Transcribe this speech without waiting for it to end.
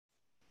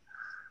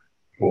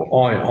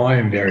Well, I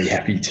am very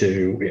happy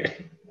to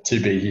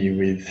be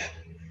here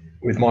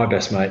with my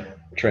best mate,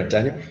 Trent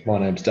Daniel. My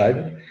name's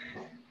David.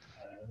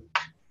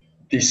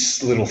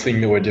 This little thing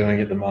that we're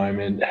doing at the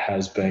moment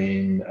has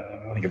been,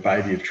 I think, a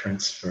baby of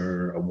Trent's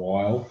for a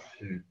while.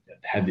 Who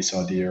had this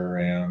idea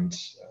around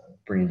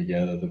bringing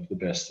together the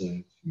best of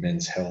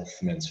men's health,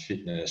 men's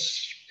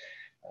fitness,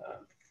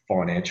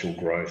 financial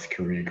growth,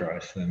 career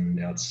growth,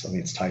 and I think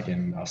it's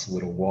taken us a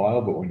little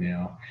while, but we're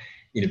now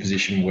in a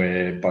position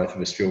where both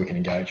of us feel we can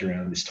engage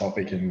around this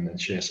topic and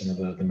share some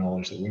of the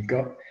knowledge that we've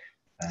got.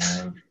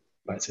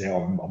 But yeah,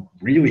 I'm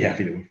really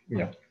happy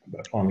that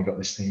I finally got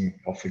this thing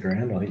off the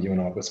ground. I think you and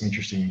I have got some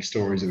interesting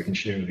stories that we can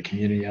share with the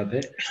community out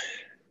there.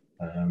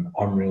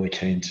 I'm really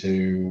keen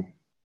to,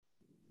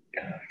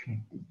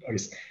 I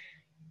guess,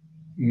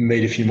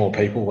 meet a few more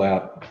people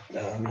out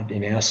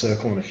in our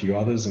circle and a few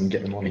others and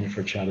get them on here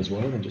for a chat as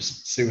well and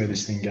just see where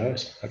this thing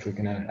goes. Hopefully we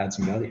can add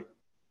some value.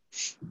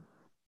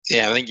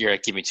 Yeah, I think you're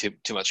giving me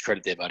too much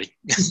credit there, buddy.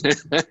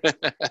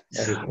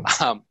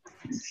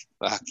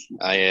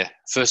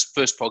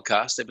 First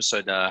podcast,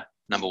 episode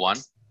number 1.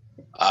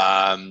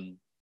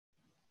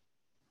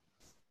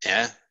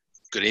 Yeah,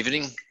 good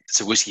evening. It's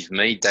a whiskey for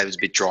me. David's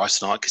a bit dry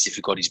tonight because he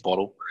forgot his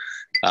bottle.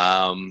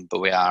 But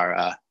we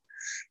are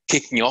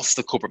kicking off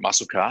the Corporate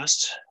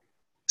Musclecast.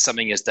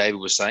 Something, as David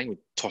was saying, we're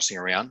tossing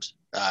around,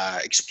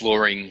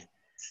 exploring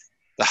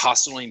the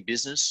hustle in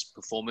business,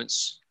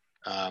 performance,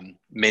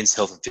 men's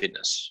health and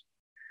fitness.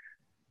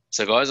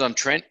 So guys, I'm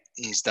Trent,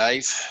 he's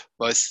Dave,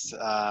 both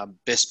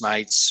best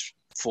mates,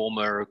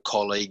 former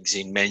colleagues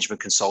in management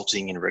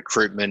consulting and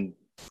recruitment,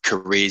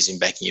 careers in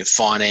banking and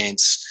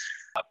finance.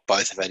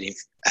 Both have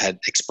had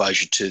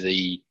exposure to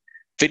the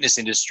fitness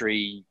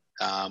industry,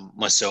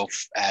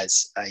 myself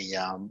as a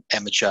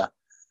amateur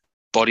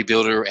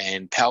bodybuilder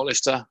and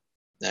powerlifter,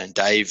 and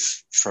Dave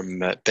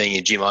from being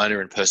a gym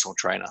owner and personal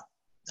trainer.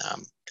 I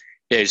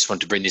just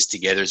wanted to bring this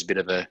together as a bit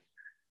of a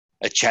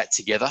chat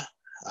together.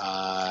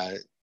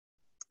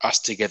 Us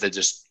together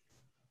just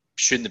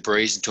shooting the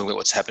breeze and talking about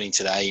what's happening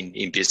today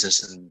in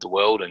business and the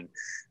world and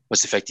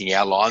what's affecting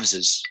our lives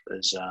as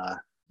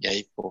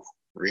really,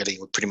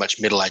 we're pretty much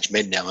middle-aged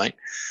men now, mate.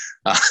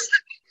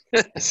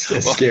 As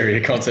scary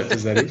a concept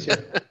as that is, yeah.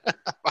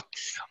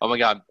 Oh my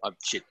God,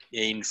 shit.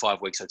 In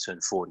 5 weeks I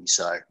turned 40,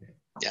 so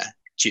yeah,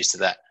 cheers to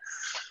that.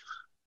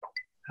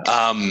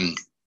 I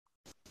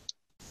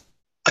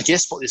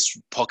guess what this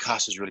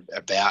podcast is really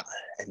about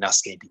and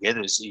us getting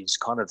together is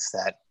kind of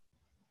that,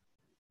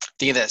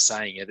 think of that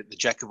saying, that the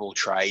jack of all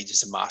trades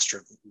is a master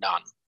of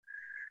none.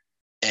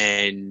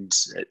 And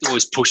it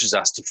always pushes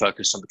us to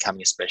focus on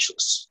becoming a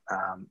specialist.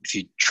 If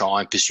you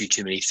try and pursue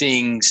too many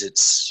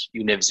things,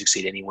 you'll never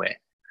succeed anywhere.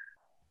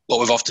 What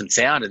we've often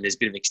found, and there's a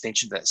bit of an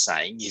extension to that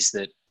saying, is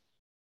that,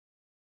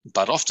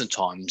 but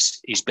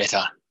oftentimes is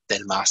better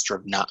than a master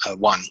of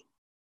one.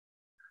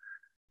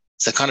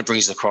 So it kind of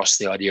brings across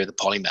the idea of the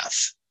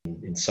polymath.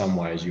 In some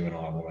ways, you and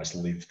I have almost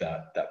lived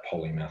that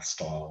polymath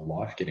style of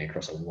life, getting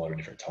across a lot of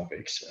different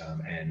topics,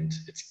 and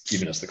it's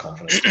given us the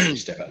confidence to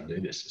step out and do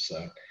this.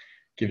 So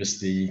give us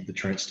the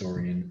Trent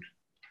story in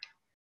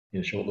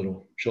a short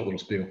little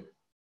spiel.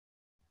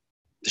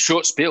 The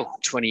short spiel,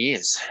 20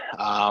 years,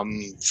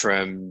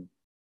 from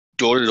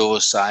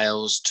door-to-door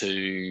sales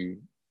to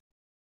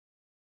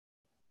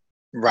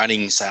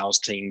running sales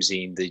teams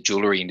in the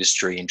jewellery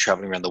industry and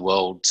travelling around the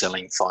world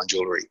selling fine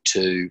jewellery,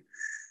 to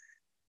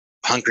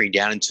hunkering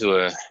down into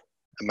a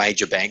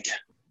major bank,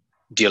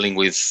 dealing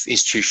with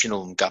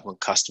institutional and government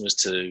customers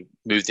to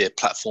move their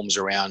platforms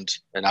around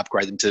and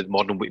upgrade them to the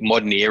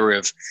modern era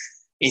of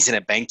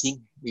internet banking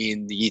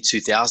in the year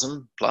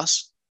 2000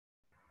 plus,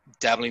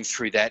 dabbling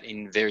through that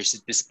in various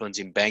disciplines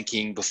in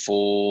banking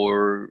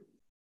before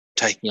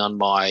taking on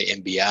my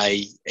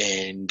MBA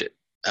and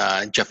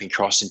jumping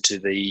across into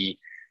the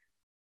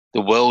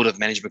world of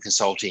management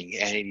consulting.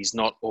 And it is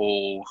not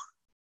all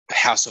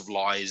house of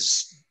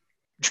lies,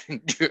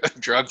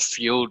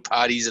 drug-fueled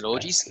parties and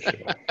orgies.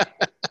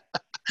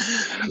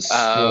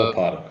 Small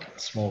part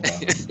of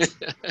it.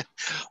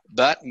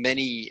 But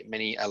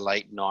many a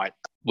late night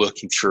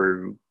working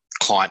through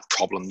client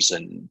problems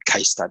and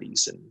case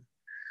studies and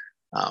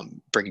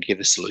bringing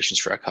together solutions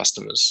for our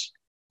customers.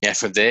 Yeah,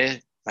 from there,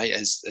 mate,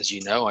 as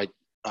you know,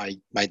 I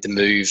made the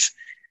move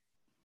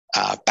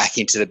back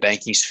into the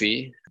banking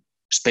sphere.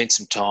 Spent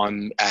some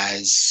time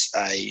as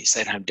a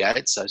stay-at-home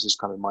dad, so this is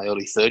kind of my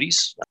early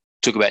 30s.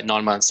 Took about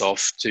 9 months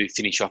off to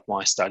finish off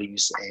my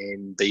studies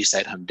and be a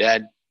stay-at-home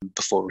dad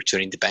before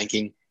returning to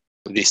banking.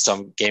 This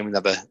time again with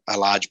a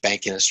large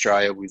bank in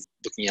Australia, with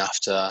looking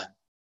after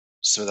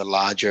some of the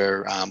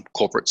larger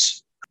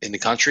corporates in the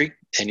country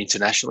and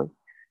internationally.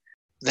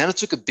 Then I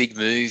took a big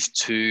move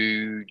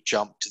to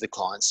jump to the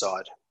client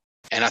side.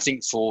 And I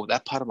think for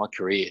that part of my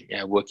career,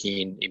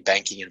 working in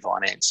banking and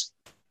finance,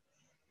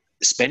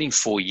 spending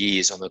 4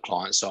 years on the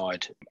client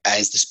side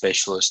as the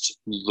specialist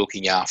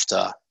looking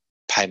after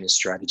payment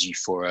strategy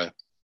for a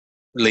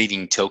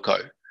leading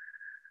telco.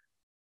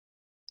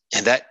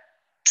 And that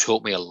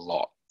taught me a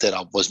lot that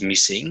I was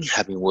missing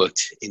having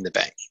worked in the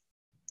bank.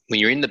 When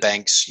you're in the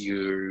banks,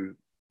 you're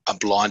are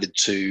blinded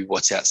to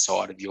what's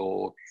outside of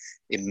your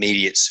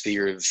immediate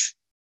sphere of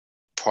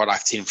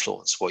product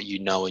influence, what you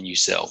know and you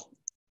sell.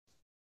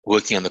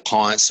 Working on the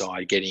client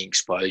side, getting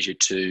exposure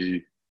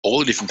to all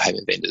the different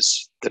payment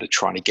vendors that are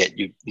trying to get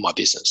you, our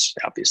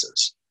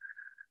business,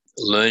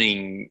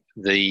 learning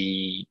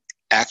the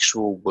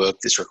actual work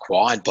that's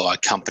required by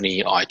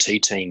company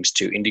IT teams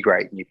to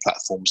integrate new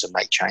platforms and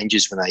make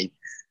changes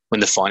when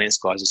the finance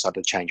guys decide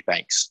to change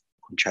banks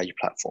and change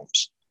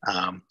platforms.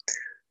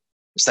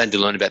 Starting to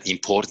learn about the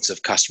importance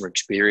of customer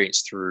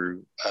experience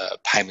through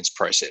payments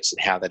process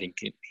and how that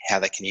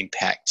can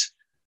impact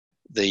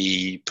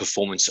the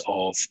performance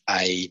of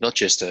not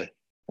just a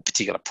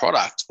particular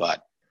product,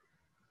 but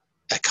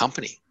a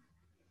company.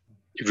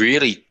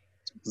 Really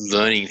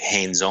learning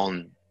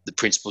hands-on the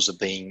principles of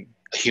being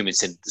a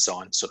human-centered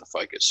design sort of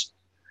focus.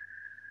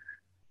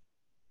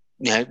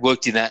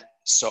 Worked in that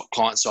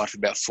client side for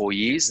about 4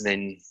 years, and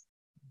then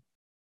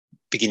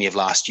beginning of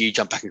last year,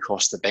 jumped back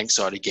across the bank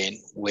side again,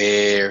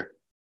 where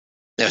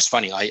it was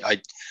funny.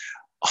 I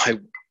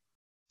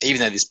even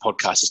though this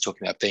podcast is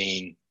talking about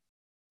being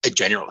a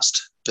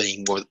generalist,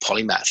 being more of the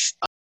polymath,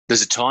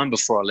 there's a time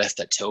before I left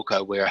that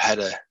telco where I had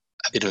a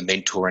bit of a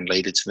mentor and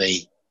leader to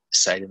me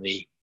say to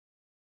me,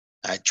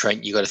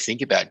 Trent, you got to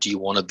think about, do you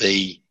want to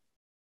be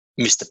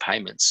Mr.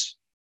 Payments,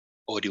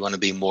 or do you want to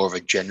be more of a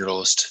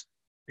generalist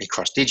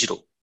across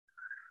digital?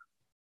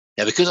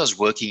 Now, because I was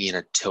working in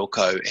a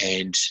telco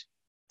and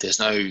there's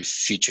no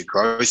future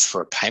growth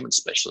for a payment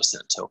specialist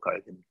in a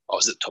telco, then I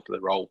was at the top of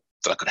the role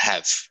that I could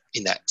have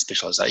in that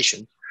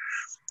specialization.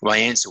 My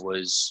answer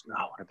was,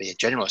 I want to be a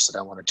generalist. I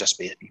don't want to just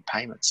be in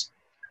payments.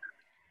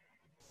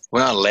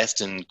 When I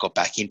left and got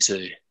back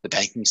into the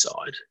banking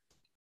side,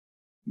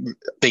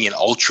 being an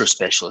ultra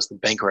specialist, the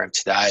banker I am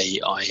today,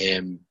 I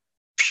am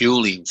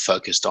purely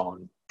focused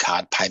on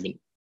card payment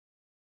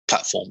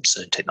platforms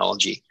and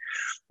technology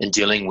and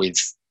dealing with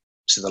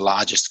some of the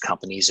largest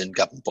companies and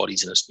government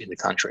bodies in the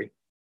country.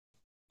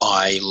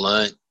 I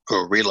learned,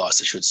 or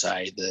realised I should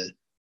say, the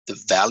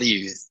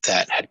value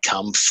that had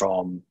come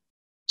from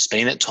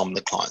spending that time on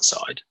the client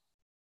side,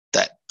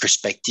 that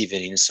perspective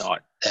and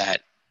insight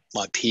that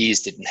my peers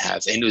didn't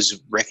have. And it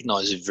was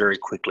recognised very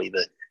quickly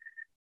that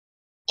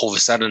all of a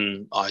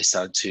sudden I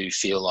started to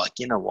feel like,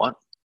 you know what?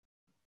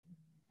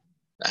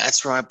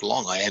 That's where I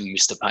belong. I am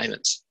Mr.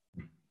 Payments.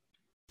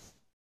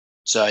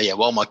 So,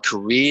 while my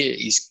career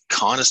is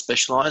kind of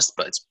specialised,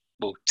 but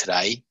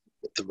today,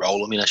 the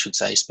role I'm in, I should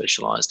say, is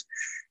specialised,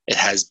 it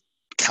has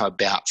come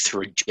about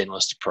through a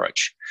generalist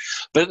approach.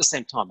 But at the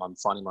same time, I'm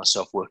finding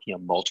myself working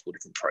on multiple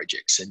different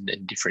projects and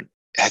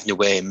having to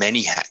wear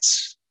many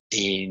hats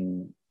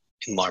in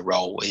my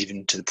role,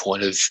 even to the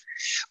point of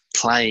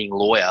playing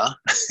lawyer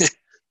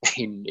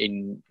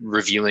in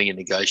reviewing and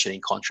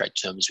negotiating contract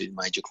terms with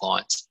major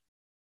clients.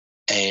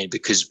 And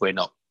because we're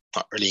not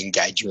really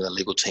engaging with a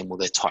legal team or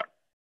their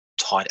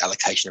tight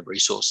allocation of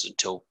resources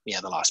until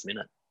the last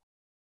minute.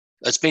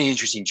 It's been an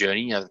interesting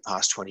journey over the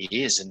past 20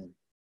 years. And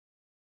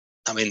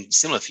I mean,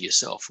 similar for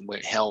yourself.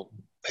 How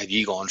have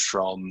you gone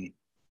from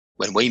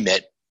when we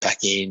met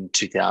back in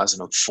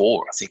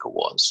 2004, I think it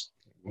was?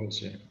 It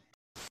was, yeah.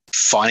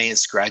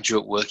 Finance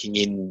graduate working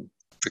in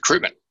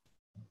recruitment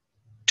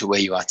to where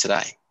you are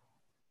today.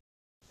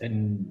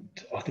 And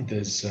I think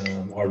there's,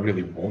 I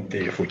really want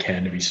there, if we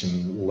can, to be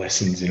some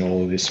lessons in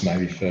all of this,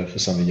 maybe for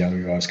some of the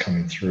younger guys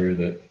coming through,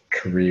 that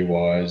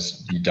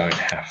career-wise, you don't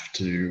have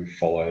to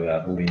follow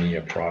that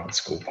linear private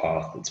school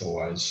path that's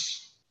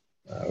always,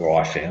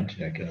 I found,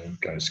 going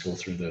to school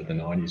through the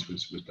 90s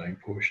was being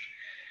pushed.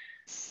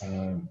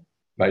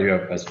 Maybe,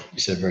 as you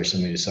said, very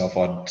similar to yourself,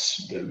 I'd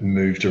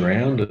moved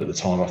around. At the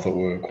time, I thought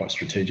were quite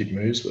strategic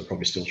moves, but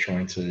probably still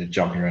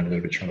jumping around a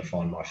little bit, trying to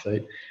find my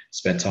feet.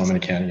 Spent time in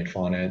accounting and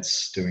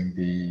finance, doing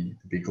the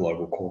big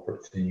global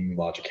corporate thing,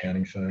 large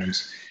accounting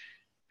firms.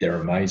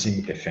 They're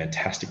amazing. They're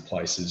fantastic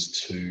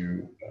places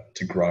to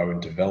grow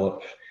and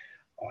develop.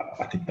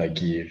 I think they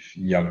give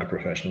younger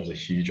professionals a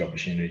huge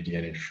opportunity to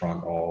get in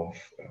front of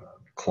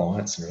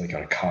clients and really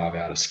kind of carve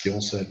out a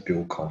skill set,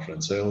 build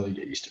confidence early,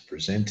 get used to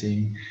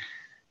presenting.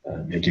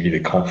 Give you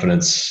the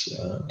confidence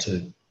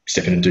to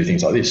step in and do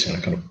things like this,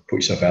 kind of put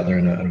yourself out there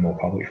in a more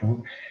public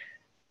form.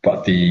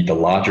 But the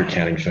larger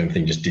accounting firm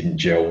thing just didn't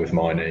gel with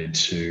my need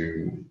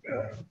to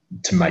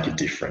make a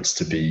difference,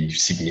 to be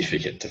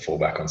significant, to fall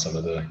back on some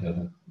of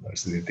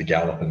the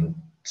Gallup and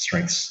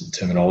strengths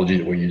terminology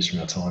that we use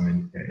from our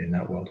time in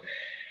that world.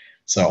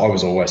 So I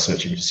was always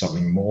searching for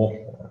something more,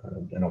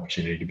 an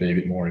opportunity to be a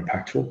bit more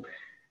impactful.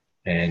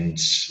 And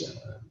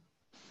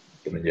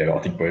I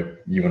think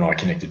you and I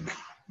connected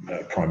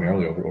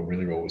primarily, or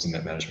really well, was in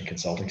that management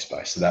consulting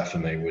space. So that for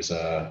me was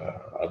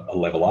a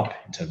level up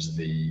in terms of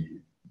the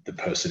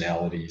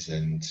personalities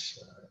and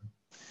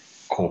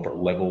corporate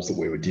levels that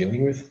we were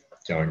dealing with,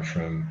 going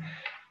from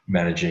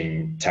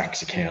managing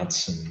tax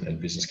accounts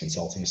and business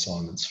consulting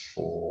assignments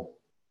for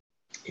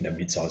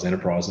mid-sized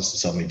enterprises to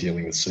suddenly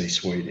dealing with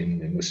C-suite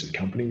in listed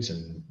companies.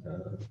 And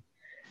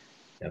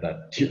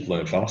that you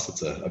learn fast.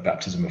 It's a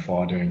baptism of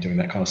fire doing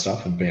that kind of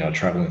stuff, and being able to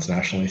travel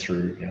internationally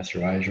through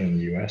Asia and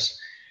the US.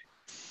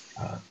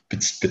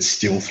 But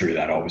still through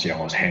that, obviously,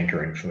 I was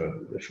hankering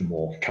for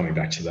more, coming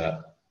back to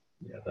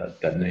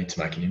that need to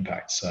make an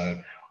impact.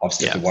 So I've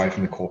stepped away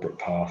from the corporate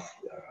path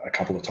a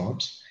couple of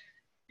times.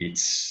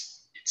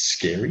 It's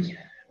scary,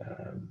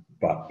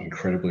 but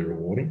incredibly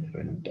rewarding.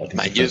 And I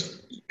think the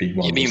first big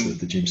one was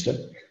the gym step.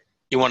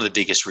 You're one of the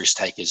biggest risk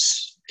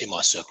takers in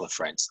my circle of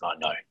friends, I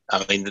know.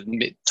 I mean,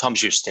 the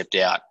times you've stepped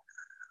out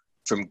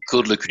from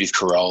good lucrative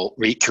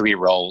career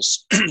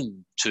roles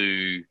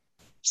to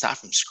start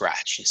from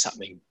scratch is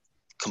something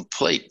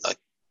complete, like,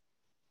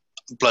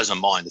 blows my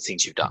mind, the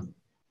things you've done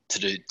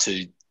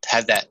to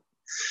have that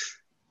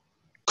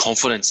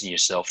confidence in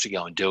yourself to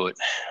go and do it.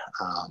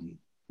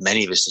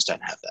 Many of us just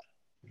don't have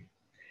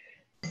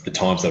that. The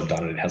times I've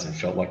done it, it hasn't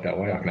felt like that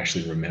way. I can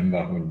actually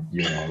remember when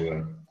you and I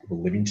were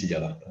living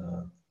together,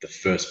 the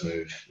first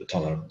move, the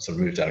time I sort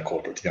of moved out of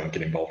corporate to go and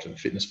get involved in the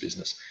fitness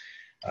business.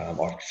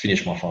 I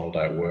finished my final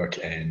day at work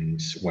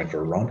and went for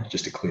a run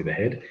just to clear the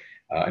head,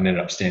 and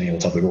ended up standing on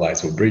the top of the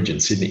Gladesville Bridge in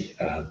Sydney,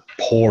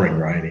 pouring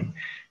raining.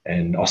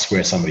 And I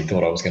swear somebody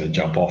thought I was going to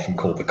jump off and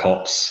call the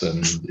cops.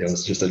 And it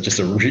was just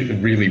a really,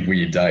 really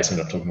weird day. So I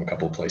ended up talking to a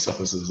couple of police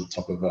officers at the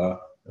top of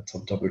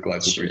the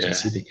Gladesville Bridge in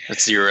Sydney.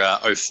 That's your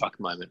oh fuck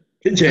moment.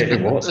 Yeah,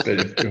 it was.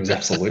 But it was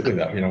absolutely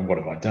that. You know, what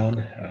have I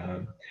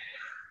done?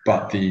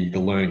 But the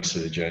learnings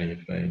through the journey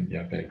have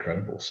been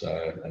incredible.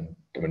 So, and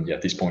I mean,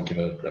 at this point, give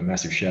a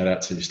massive shout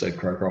out to Steve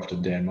Crowcroft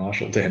and Dan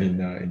Marshall down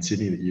in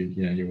Sydney that you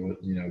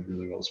know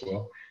really well as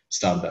well.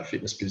 Started that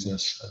fitness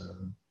business.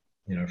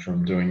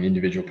 From doing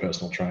individual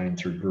personal training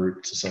through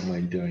group to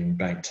suddenly doing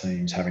bank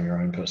teams, having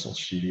your own personal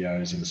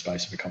studios in the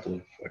space of a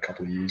couple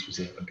of years was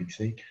a big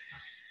thing.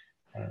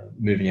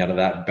 Moving out of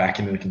that back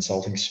into the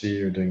consulting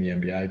sphere and doing the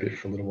MBA bit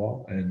for a little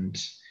while, and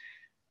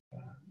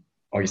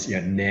I guess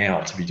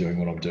now to be doing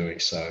what I'm doing.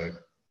 So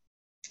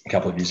a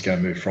couple of years ago,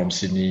 moved from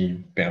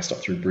Sydney, bounced up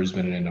through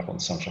Brisbane, and ended up on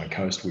the Sunshine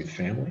Coast with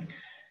family.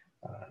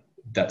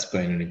 That's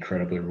been an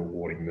incredibly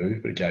rewarding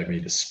move, but it gave me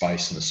the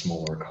space and a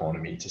smaller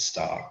economy to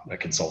start a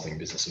consulting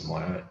business of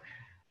my own.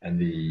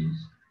 And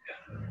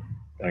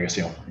I guess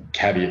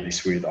caveat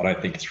this with, I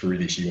don't think through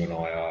this you and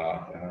I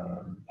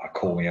are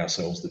calling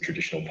ourselves the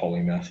traditional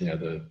polymath,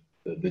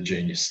 the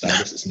genius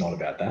status. It's not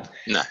about that.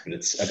 No. But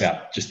it's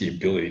about just the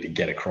ability to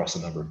get across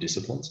a number of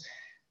disciplines.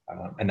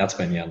 And that's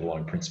been the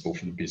underlying principle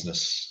for the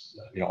business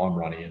I'm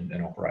running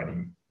and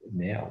operating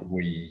now.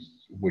 We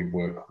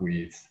work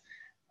with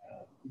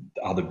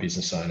other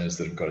business owners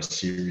that have got a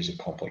series of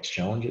complex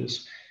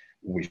challenges.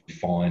 We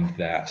find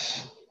that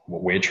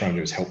what we're trying to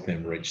do is help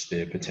them reach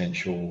their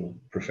potential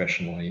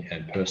professionally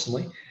and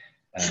personally,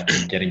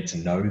 and getting to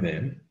know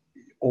them.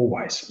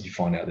 Always you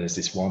find out there's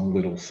this one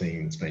little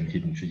thing that's been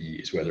hidden for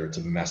years, whether it's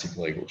a massive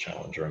legal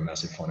challenge or a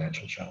massive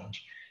financial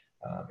challenge.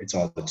 It's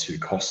either too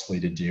costly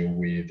to deal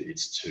with,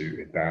 it's too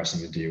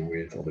embarrassing to deal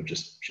with, or they've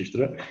just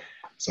shifted it.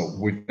 So what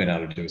we've been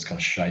able to do is kind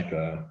of shape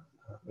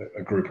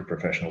a group of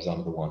professionals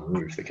under the one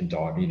roof that can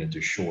dive in and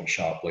do short,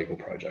 sharp legal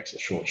projects or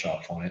short,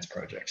 sharp finance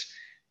projects,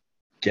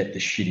 get the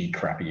shitty,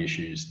 crappy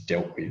issues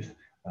dealt with,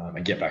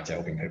 and get back to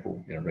helping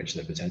people, reach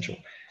their potential.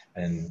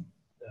 And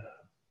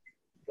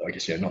I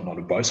guess, not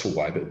a boastful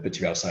way, but to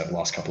be able to say over the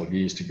last couple of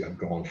years to have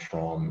gone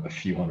from a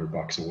few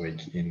 $100 a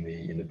week in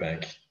the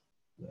bank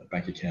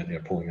account,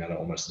 pulling that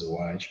almost as a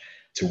wage,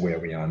 to where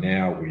we are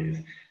now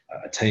with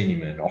a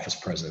team and office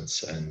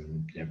presence.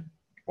 And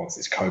once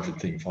this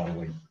COVID thing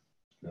finally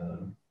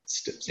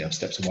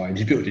steps away, and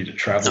the ability to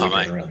travel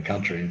around the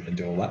country and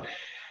do all that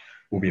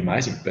will be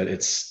amazing. But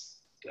it's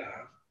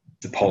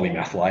the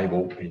polymath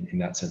label in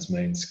that sense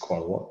means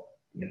quite a lot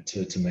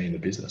to me in the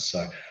business.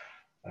 So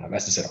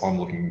as I said, I'm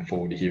looking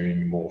forward to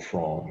hearing more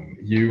from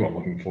you. I'm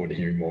looking forward to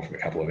hearing more from a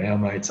couple of our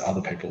mates,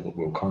 other people that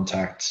we'll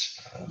contact,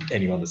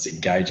 anyone that's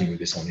engaging with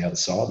this on the other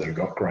side that have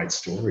got great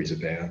stories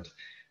about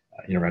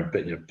around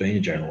being a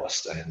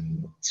journalist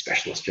and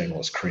specialist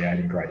journalist,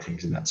 creating great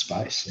things in that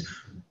space.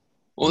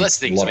 Well, that's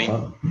the thing. I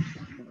mean,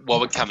 while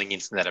we're coming in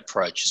from that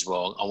approach as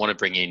well, I want to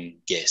bring in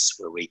guests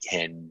where we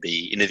can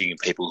be interviewing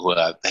people who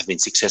have been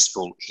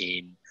successful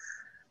in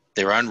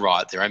their own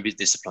right, their own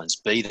disciplines,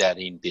 be that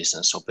in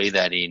business or be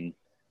that in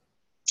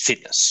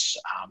fitness,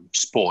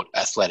 sport,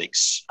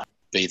 athletics,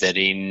 be that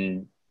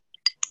in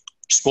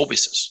sport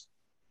business.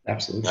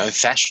 Absolutely.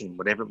 Fashion,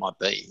 whatever it might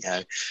be.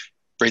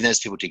 Bring those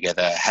people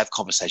together, have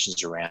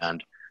conversations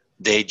around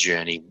their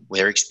journey,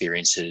 their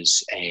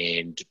experiences,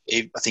 and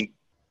I think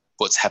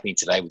what's happening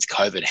today with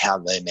COVID, how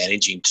they're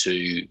managing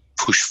to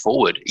push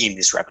forward in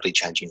this rapidly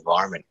changing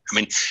environment. I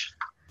mean,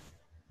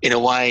 in a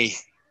way,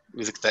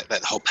 with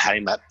that whole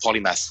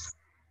polymath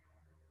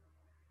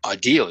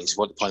ideal is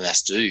what the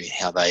polymaths do,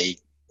 how they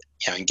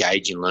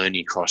engage in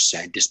learning across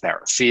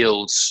disparate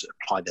fields,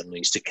 apply their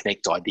learnings to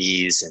connect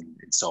ideas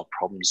and solve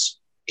problems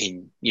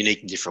in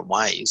unique and different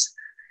ways.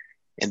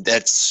 And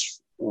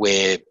that's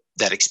where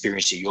that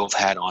experience that you've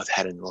had, I've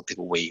had, and a lot of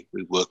people we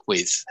work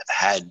with have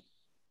had,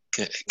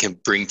 can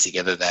bring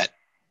together that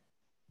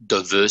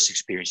diverse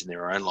experience in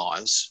their own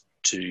lives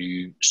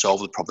to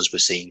solve the problems we're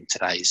seeing in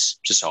today's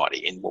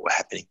society and what we're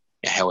happening,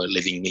 how we're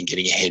living and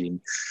getting ahead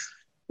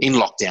in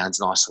lockdowns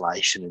and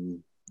isolation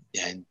and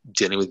and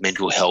dealing with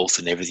mental health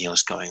and everything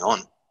else going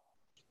on.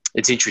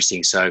 It's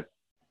interesting. So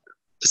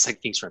let's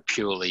take things from a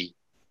purely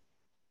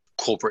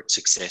corporate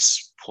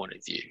success point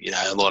of view.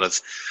 A lot of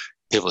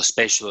people are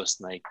specialists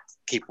and they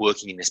keep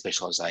working in their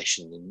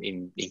specialization.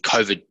 In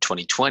COVID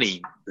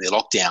 2020, the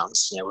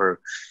lockdowns, we're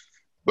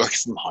working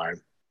from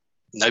home.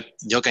 No,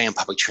 not going on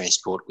public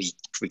transport. We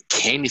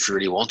can if we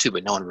really want to,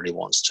 but no one really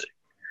wants to.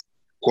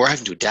 Or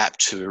having to adapt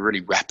to a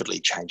really rapidly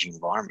changing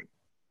environment.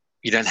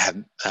 You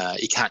can't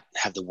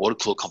have the water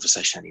cooler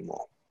conversation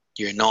anymore.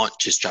 You're not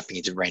just jumping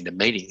into random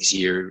meetings.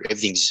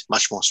 Everything's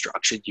much more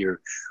structured.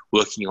 You're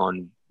working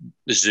on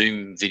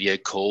Zoom video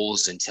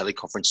calls and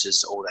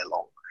teleconferences all day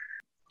long.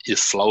 The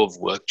flow of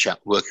work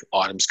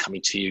items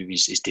coming to you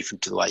is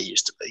different to the way it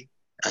used to be,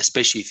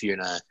 especially if you're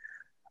in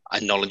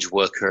a knowledge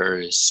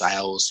worker,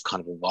 sales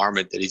kind of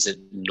environment that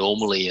isn't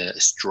normally a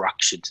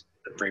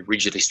very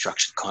rigidly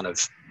structured kind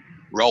of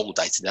role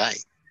day to day.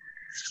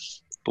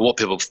 But what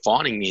people are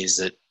finding is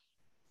that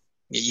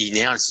you're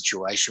now in a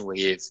situation where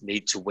you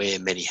need to wear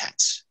many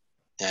hats,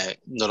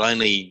 not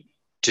only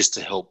just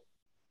to help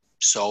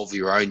solve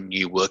your own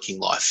new working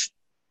life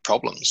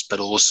problems, but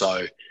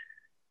also,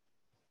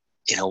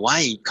 in a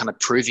way, kind of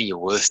proving your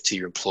worth to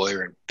your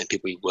employer and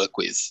people you work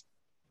with,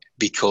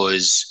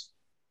 because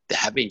there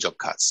have been job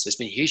cuts. There's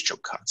been huge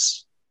job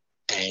cuts.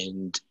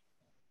 And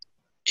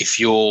if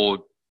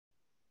you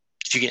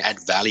can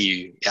add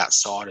value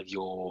outside of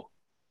your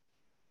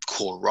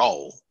core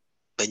role,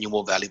 then you're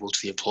more valuable to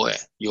the employer.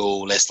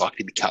 You're less likely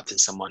to be cut than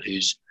someone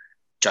who's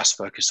just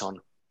focused on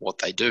what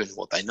they do and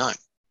what they know.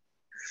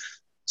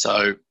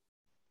 So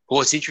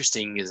what's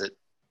interesting is that,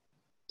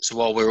 so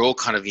while we're all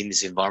kind of in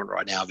this environment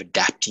right now of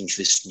adapting to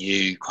this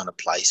new kind of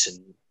place and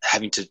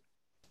having to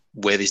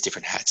wear these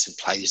different hats and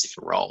play these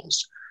different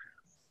roles,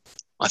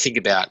 I think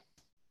about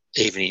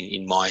even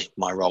in my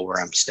role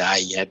where I'm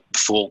today,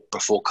 before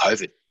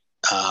COVID,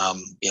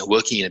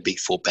 working in a Big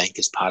Four bank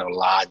as part of a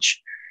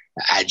large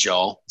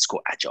agile, it's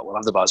called agile, I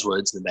love the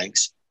buzzwords in the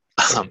banks,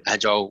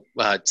 agile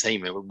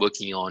team. We're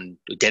working on,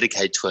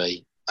 dedicated to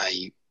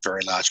a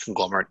very large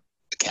conglomerate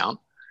account.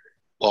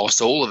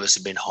 Whilst all of us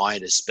have been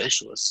hired as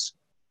specialists,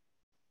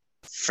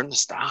 from the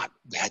start,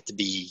 we had to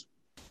be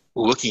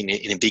working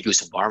in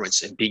ambiguous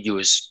environments,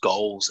 ambiguous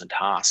goals and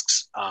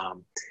tasks.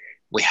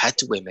 We had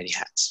to wear many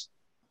hats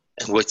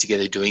and work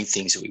together doing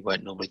things that we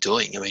weren't normally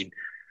doing. I mean,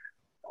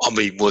 I've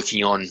been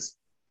working on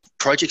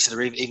projects that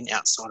are even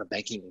outside of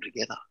banking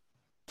altogether.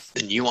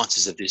 The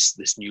nuances of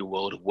this new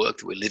world of work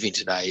that we live in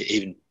today,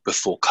 even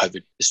before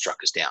COVID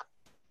struck us down.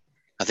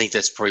 I think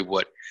that's probably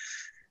what,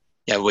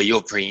 where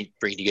you're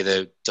bringing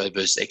together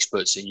diverse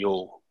experts in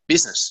your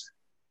business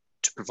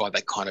to provide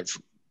that kind of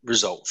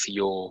result for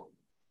your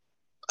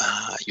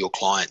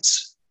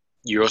clients.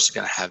 You're also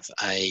going to have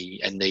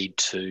a need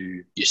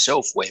to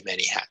yourself wear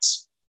many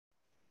hats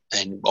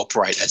and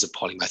operate as a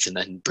polymath and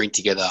then bring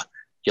together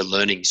your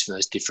learnings from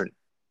those different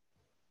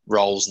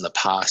roles in the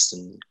past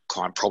and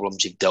client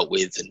problems you've dealt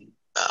with, and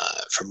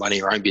from running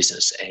your own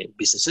business and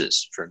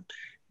businesses, from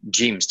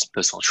gyms to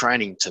personal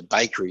training to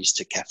bakeries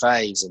to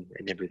cafes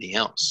and everything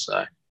else. So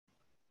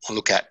I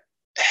look at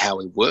how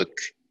we work,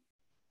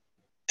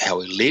 how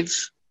we live,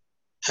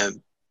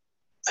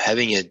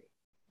 having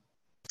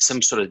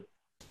some sort of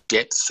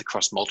depth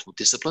across multiple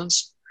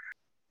disciplines.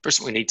 That's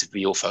what we need to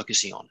be all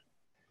focusing on.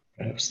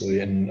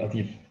 Absolutely. And I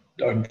think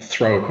I'd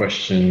throw a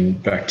question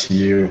back to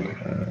you.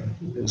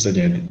 So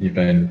again, you've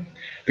been,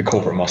 the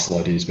corporate muscle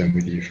idea has been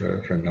with you for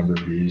a number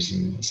of years,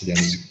 and so again,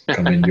 it's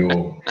come in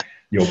your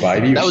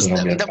baby. That was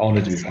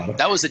honoured to be part of.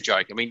 That was a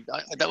joke. I mean,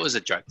 that was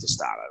a joke to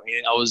start. I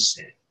mean, I was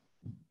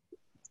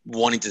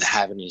wanting to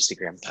have an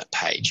Instagram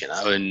page,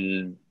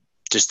 and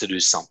just to do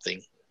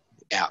something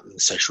out in the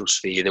social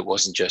sphere that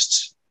wasn't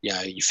just,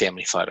 your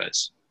family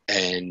photos.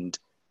 And,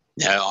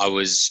 I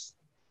was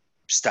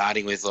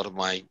starting with a lot of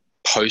my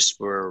posts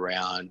were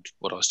around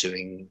what I was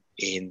doing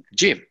in the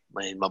gym,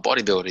 in my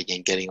bodybuilding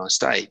and getting on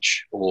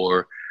stage,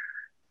 or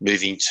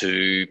moving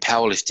to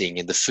powerlifting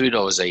and the food I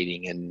was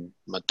eating and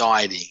my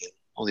dieting and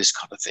all this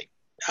kind of thing.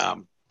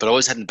 But I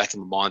always had in the back of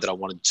my mind that I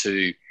wanted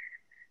to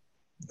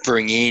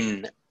bring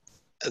in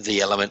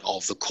the element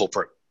of the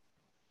corporate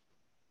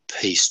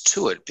piece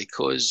to it,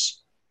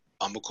 because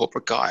I'm a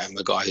corporate guy. I'm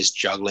a guy who's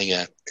juggling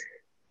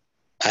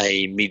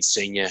a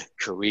mid-senior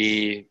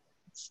career,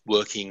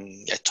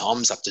 working at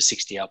times up to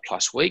 60-hour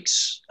plus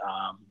weeks.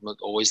 Not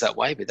always that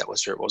way, but that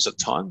was where it was at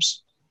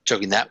times.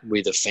 Juggling that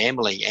with a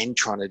family and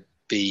trying to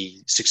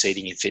be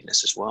succeeding in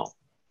fitness as well.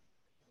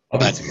 I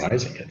think it's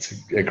amazing. It's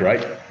a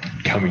great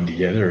coming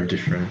together of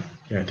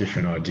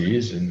different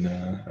ideas, and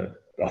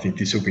I think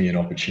this will be an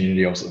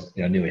opportunity. Also,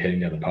 nearly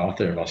heading down the path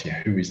there of asking,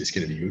 who is this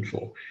going to be good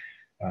for?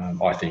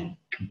 I think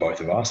both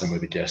of us, and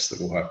with the guests that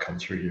we'll have come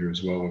through here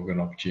as well, we've got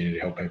an opportunity to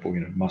help people,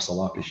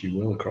 muscle up, if you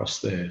will, across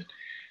their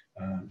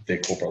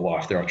corporate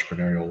life, their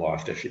entrepreneurial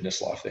life, their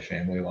fitness life, their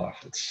family life.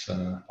 It's I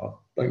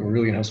think we're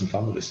really going to have some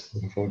fun with this.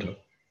 Looking forward to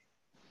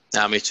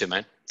it. Me too,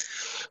 man.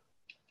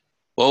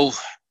 Well,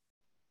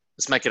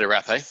 let's make it a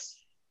wrap, eh?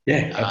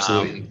 Yeah,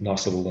 absolutely.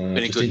 Nice little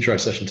intro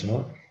session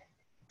tonight.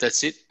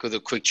 that's it. Got a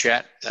quick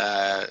chat.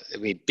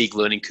 It'll be a big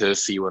learning curve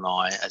for you and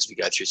I as we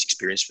go through this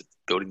experience with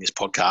building this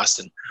podcast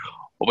and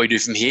what we do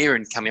from here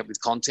and coming up with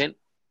content.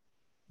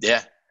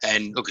 Yeah.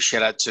 And look, a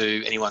shout out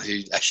to anyone who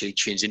actually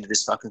tunes into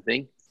this fucking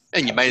thing.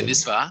 And you made it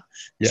this far.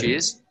 Yep.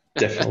 Cheers.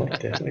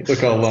 Definitely.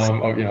 Look,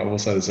 I'll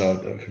say there's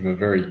a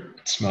very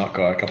smart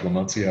guy a couple of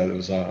months ago that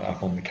was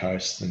up on the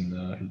coast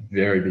and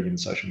very big in the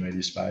social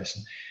media space.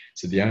 And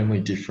so the only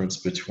difference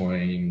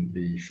between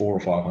the 400 or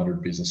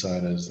 500 business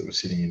owners that were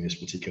sitting in this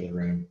particular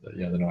room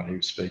the other night he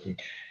was speaking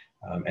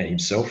and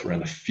himself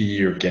around the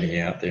fear of getting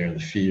out there and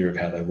the fear of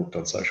how they looked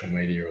on social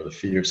media or the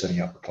fear of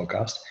setting up the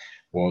podcast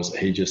was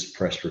he just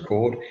pressed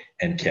record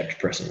and kept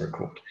pressing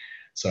record.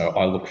 So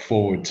I look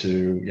forward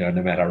to,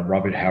 no matter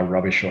how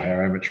rubbish or how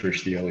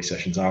amateurish the early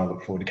sessions are, I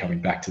look forward to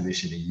coming back to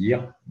this in a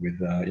year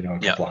with, a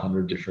couple of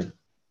hundred different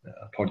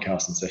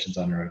podcasts and sessions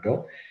under our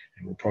belt.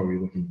 And we'll probably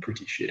be looking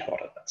pretty shit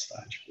hot at that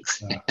stage.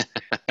 But,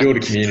 build a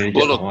community,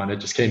 get behind it,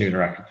 just keen to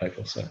interact with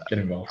people. So get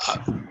involved.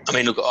 I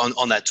mean, look,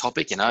 on that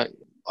topic,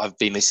 I've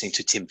been listening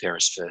to Tim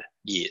Ferriss for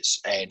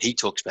years, and he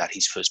talks about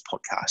his first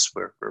podcasts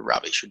were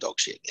rubbish or dog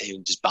shit. He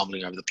was just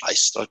bumbling over the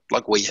place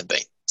like we have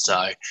been.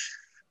 So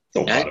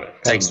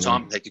it takes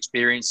time, takes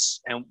experience.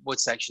 And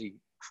what's actually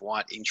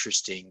quite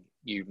interesting,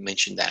 you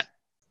mentioned that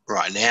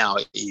right now,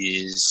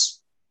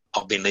 is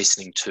I've been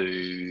listening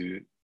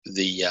to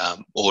the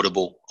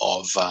Audible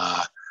of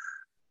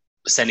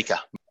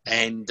Seneca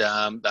and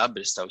a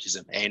bit of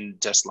Stoicism. And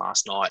just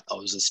last night, I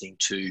was listening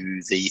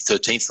to the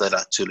 13th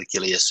letter to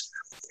Lucilius,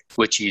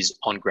 which is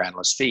on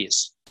groundless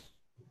fears.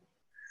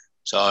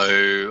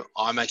 So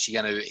I'm actually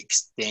going to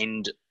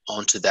extend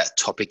onto that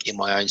topic in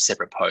my own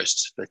separate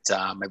post, but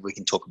maybe we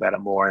can talk about it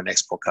more in the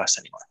next podcast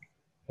anyway.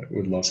 I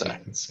would love to.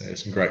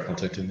 There's some great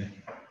content in there.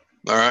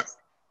 All right.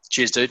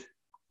 Cheers, dude.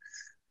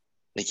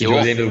 Thank you Enjoy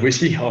all. the end of the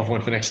whiskey. I'll have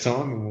one for next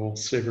time, and we'll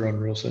see everyone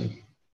real soon.